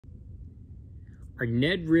Our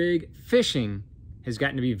Ned Rig fishing has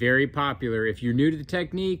gotten to be very popular. If you're new to the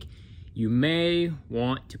technique, you may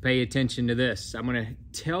want to pay attention to this. I'm gonna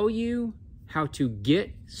tell you how to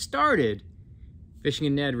get started fishing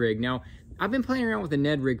a Ned Rig. Now, I've been playing around with a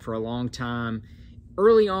Ned Rig for a long time.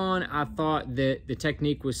 Early on, I thought that the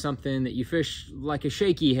technique was something that you fish like a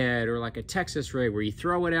shaky head or like a Texas rig, where you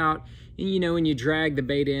throw it out and and you drag the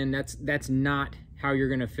bait in. That's not how you're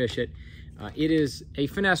gonna fish it. It is a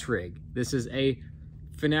finesse rig. This is a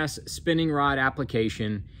finesse spinning rod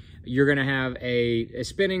application. You're gonna have a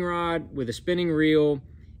spinning rod with a spinning reel,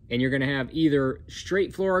 and you're gonna have either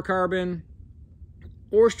straight fluorocarbon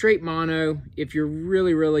or straight mono. If you're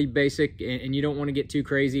really, really basic and you don't wanna get too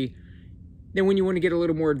crazy, then when you wanna get a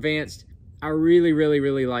little more advanced, I really, really,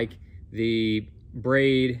 really like the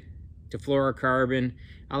braid to fluorocarbon.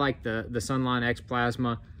 I like the Sunline X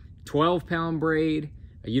Plasma 12-pound braid.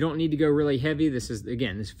 You don't need to go really heavy. This is,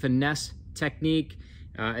 again, this finesse technique.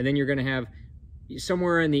 And then you're gonna have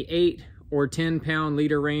somewhere in the 8 or 10-pound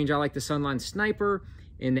leader range. I like the Sunline Sniper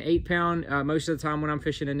in the 8-pound most of the time when I'm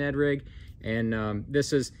fishing a Ned Rig. And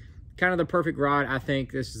this is kind of the perfect rod. I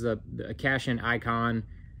think this is a cash-in icon,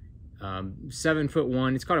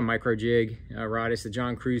 7'1". It's called a micro jig rod. It's the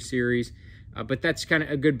John Cruz series, but that's kind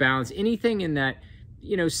of a good balance. Anything in that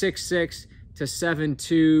 6'6" to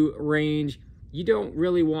 7'2" range, you don't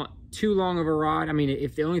really want too long of a rod. I mean,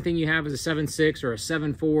 if the only thing you have is a 7'6" or a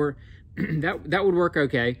 7'4", that would work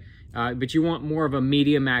okay. But you want more of a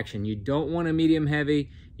medium action. You don't want a medium heavy.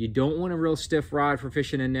 You don't want a real stiff rod for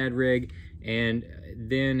fishing a Ned Rig, and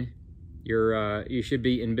then you should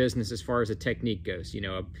be in business as far as the technique goes.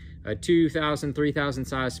 A 2,000, 3,000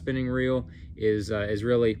 size spinning reel is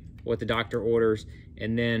really what the doctor orders,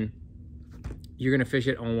 and then you're gonna fish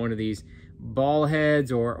it on one of these ball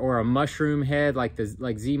heads or a mushroom head like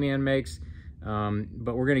Z-Man makes.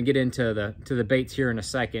 But we're gonna get into the baits here in a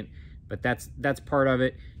second, but that's part of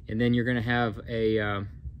it. And then you're gonna have a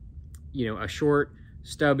short,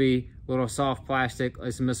 stubby, little soft plastic,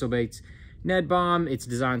 like some missile baits Ned bomb. It's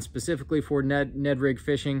designed specifically for Ned Rig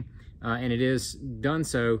fishing, and it is done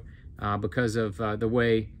so because of the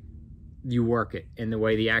way you work it and the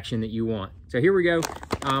way the action that you want. So here we go.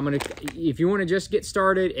 If you want to just get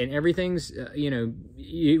started and everything's,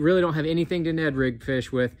 you really don't have anything to Ned Rig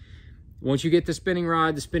fish with, once you get the spinning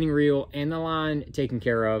rod, the spinning reel, and the line taken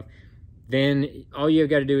care of, then all you've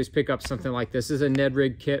got to do is pick up something like this. This is a Ned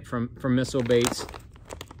Rig kit from Missile Baits.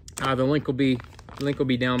 The link will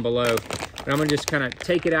be down below. But I'm gonna just kind of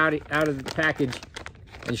take it out of the package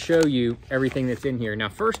and show you everything that's in here. Now,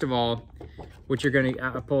 first of all, what you're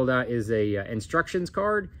gonna pull out is a instructions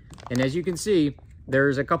card, and as you can see,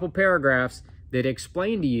 there's a couple paragraphs that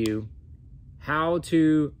explain to you how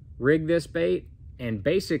to rig this bait and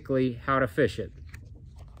basically how to fish it.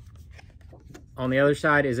 On the other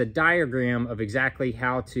side is a diagram of exactly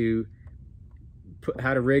how to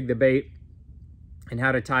rig the bait and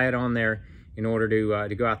how to tie it on there in order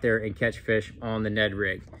to go out there and catch fish on the Ned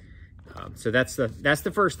Rig. So that's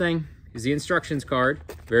the first thing, is the instructions card.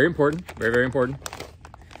 Very important, very, very important.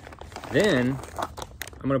 Then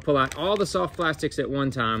I'm gonna pull out all the soft plastics at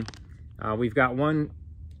one time. We've got one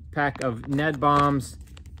pack of Ned bombs,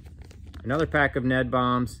 another pack of Ned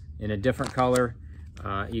bombs in a different color.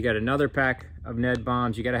 You got another pack of Ned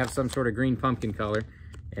bombs. You got to have some sort of green pumpkin color,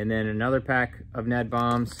 and then another pack of Ned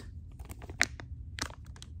bombs,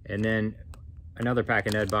 and then another pack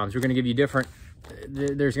of Ned bombs. We're going to give you different,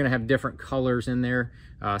 there's going to have different colors in there.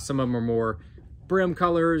 Some of them are more brim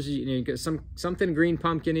colors. You get something green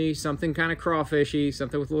pumpkin-y, something kind of crawfishy,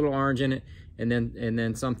 something with a little orange in it, and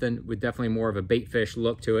then something with definitely more of a bait fish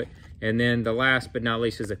look to it. And then the last but not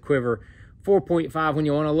least is a quiver 4.5 when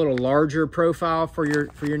you want a little larger profile for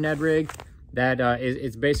your Ned Rig.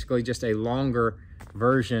 It's basically just a longer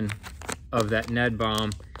version of that Ned bomb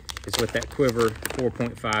is what that quiver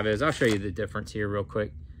 4.5 is. I'll show you the difference here real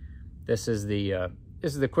quick. This is the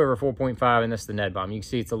quiver 4.5, and this is the Ned bomb. You can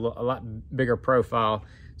see it's a lot bigger profile.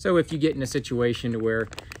 So if you get in a situation to where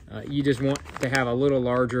you just want to have a little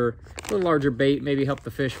larger bait, maybe help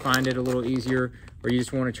the fish find it a little easier, or you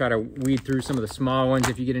just want to try to weed through some of the small ones.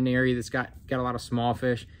 If you get an area that's got a lot of small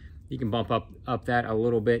fish, you can bump up that a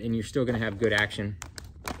little bit, and you're still going to have good action.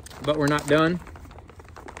 But we're not done.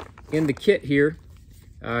 In the kit here,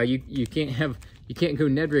 you can't go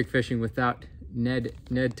Ned Rig fishing without Ned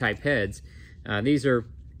type heads. These are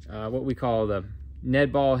what we call the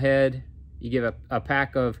Ned ball head. You give a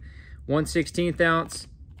pack of 1/16 ounce,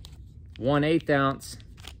 1/8 ounce,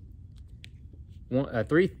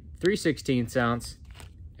 3/16 ounce,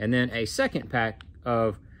 and then a second pack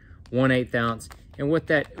of 1/8 ounce. And what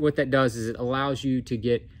that does is it allows you to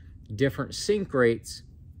get different sink rates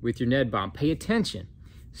with your Ned bomb. Pay attention.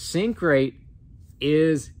 Sink rate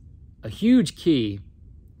is a huge key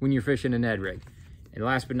when you're fishing a Ned rig. And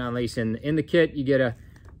last but not least, in the kit, you get a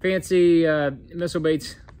fancy Missile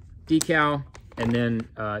Baits decal, and then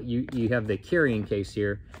you have the carrying case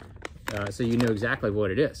here, so you know exactly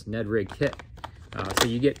what it is, Ned Rig kit. So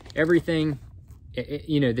you get everything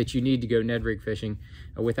that you need to go Ned Rig fishing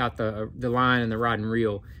without the line and the rod and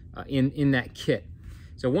reel in that kit.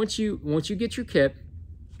 So once you get your kit,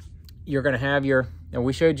 you're going to have your, and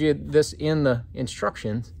we showed you this in the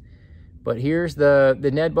instructions, but here's the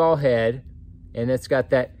Ned ball head, and it's got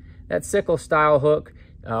that sickle style hook.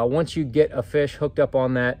 Once you get a fish hooked up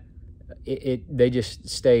on that, they just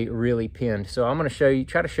stay really pinned. So I'm going to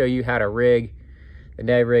try to show you how to rig the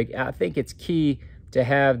Ned rig. I think it's key to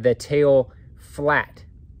have the tail flat.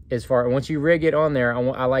 Once you rig it on there,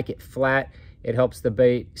 I like it flat. It helps the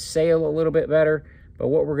bait sail a little bit better. But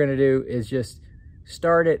what we're going to do is just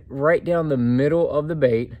start it right down the middle of the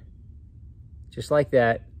bait, just like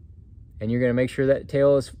that. And you're going to make sure that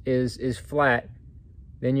tail is flat.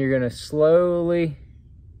 Then you're going to slowly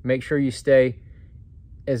make sure you stay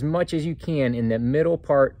as much as you can in the middle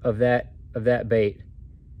part of that bait.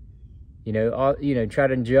 Try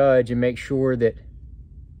to judge and make sure that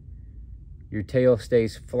your tail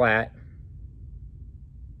stays flat.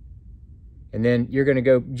 And then you're going to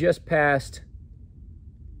go just past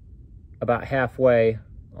about halfway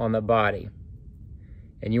on the body.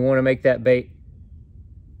 And you want to make that bait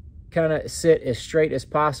kind of sit as straight as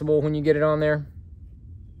possible when you get it on there.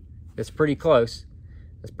 It's pretty close.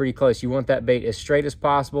 That's pretty close. You want that bait as straight as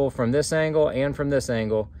possible from this angle and from this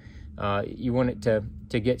angle. You want it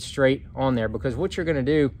to get straight on there, because what you're going to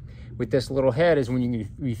do with this little head is when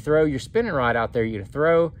you throw your spinning rod out there, you're going to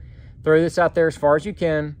throw this out there as far as you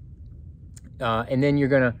can, and then you're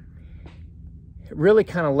going to really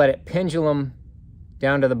kind of let it pendulum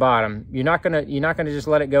down to the bottom. You're not going to just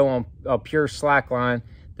let it go on a pure slack line.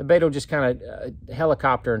 The bait will just kind of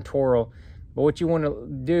helicopter and twirl. But what you want to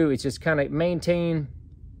do is just kind of maintain,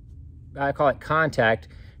 I call it contact.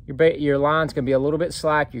 Your line's going to be a little bit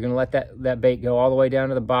slack. You're going to let that bait go all the way down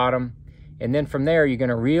to the bottom. And then from there, you're going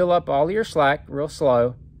to reel up all of your slack real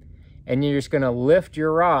slow. And you're just going to lift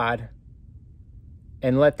your rod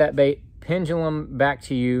and let that bait pendulum back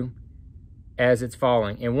to you as it's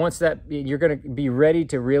falling. And once you're going to be ready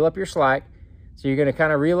to reel up your slack. So you're going to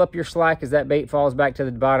kind of reel up your slack as that bait falls back to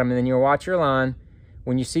the bottom. And then you'll watch your line.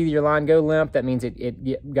 When you see your line go limp, that means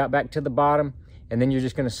it got back to the bottom. And then you're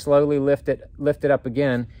just going to slowly lift it up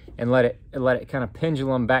again and let it kind of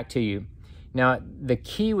pendulum back to you. Now, the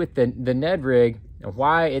key with the Ned rig and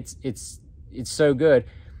why it's so good,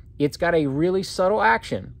 it's got a really subtle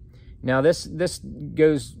action. Now, this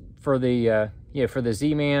goes for the for the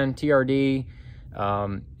Z-Man, TRD,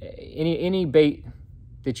 any bait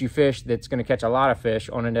that you fish that's going to catch a lot of fish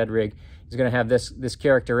on a Ned rig is going to have this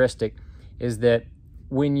characteristic, is that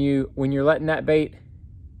when you're letting that bait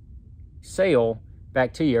sail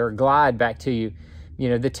back to you or glide back to you,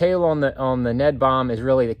 the tail on the Ned bomb is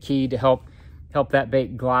really the key to help that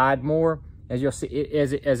bait glide more. As you'll see,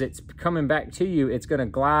 as it's coming back to you, it's going to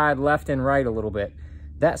glide left and right a little bit.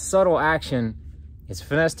 That subtle action, it's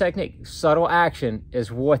finesse technique. Subtle action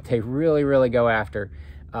is what they really, really go after.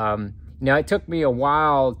 Now, it took me a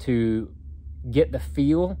while to get the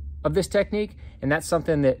feel of this technique, and that's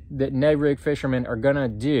something that Ned rig fishermen are gonna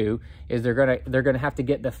do, is they're gonna have to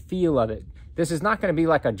get the feel of it. This is not gonna be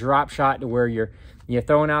like a drop shot to where you're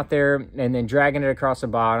throwing out there and then dragging it across the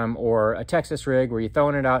bottom, or a Texas rig where you're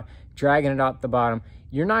throwing it out, dragging it out the bottom.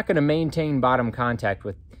 You're not gonna maintain bottom contact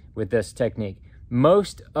with this technique.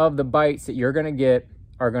 Most of the bites that you're gonna get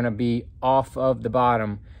are gonna be off of the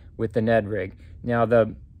bottom with the Ned rig. Now,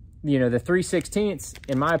 the 3/16,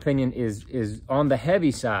 in my opinion, is on the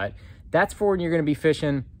heavy side. That's for when you're going to be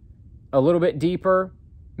fishing a little bit deeper.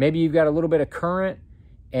 Maybe you've got a little bit of current,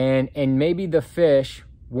 and maybe the fish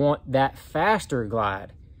want that faster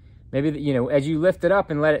glide. Maybe as you lift it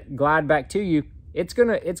up and let it glide back to you, it's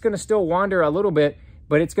gonna still wander a little bit,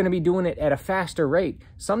 but it's gonna be doing it at a faster rate.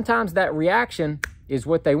 Sometimes that reaction is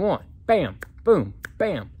what they want. Bam, boom,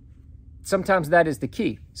 bam. Sometimes that is the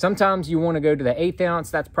key. Sometimes you want to go to the 1/8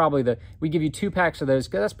 ounce. That's probably we give you 2 packs of those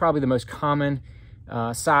because that's probably the most common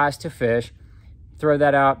size to fish. Throw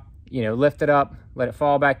that out, lift it up, let it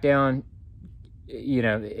fall back down.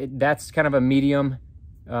 That's kind of a medium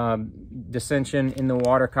descension in the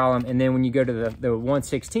water column. And then when you go to the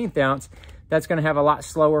 1/16 ounce, that's going to have a lot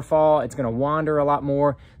slower fall. It's going to wander a lot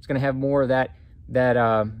more. It's going to have more of that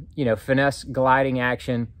finesse gliding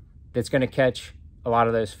action that's going to catch a lot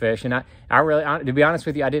of those fish. And I really, to be honest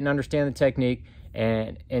with you, I didn't understand the technique.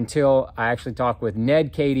 And until I actually talked with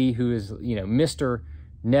Ned Katie, who is, you know, Mr.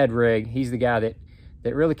 Ned Rig. He's the guy that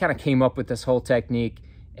really kind of came up with this whole technique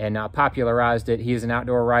and popularized it. He is an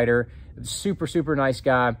outdoor writer, super, super nice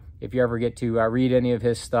guy. If you ever get to read any of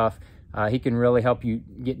his stuff, he can really help you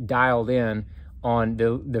get dialed in on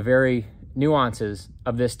the very nuances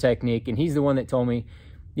of this technique. And he's the one that told me,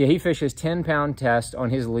 yeah, he fishes 10-pound test on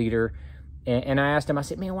his leader. And I asked him, I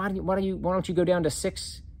said, man, why don't you go down to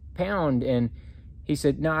 6 pound? And he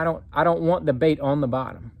said, no, I don't want the bait on the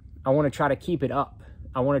bottom. I want to try to keep it up.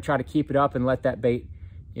 I want to try to keep it up and let that bait,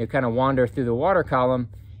 you know, kind of wander through the water column.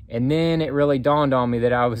 And then it really dawned on me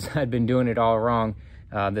that I'd been doing it all wrong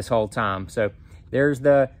this whole time. So there's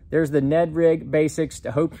the Ned Rig basics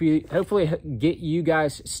to hopefully get you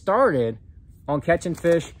guys started on catching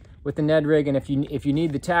fish with the Ned Rig. And if you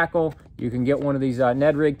need the tackle, you can get one of these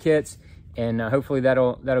Ned Rig kits, and hopefully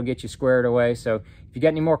that'll get you squared away. So if you got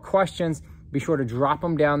any more questions, be sure to drop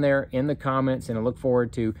them down there in the comments, and I look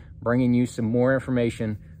forward to bringing you some more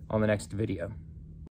information on the next video.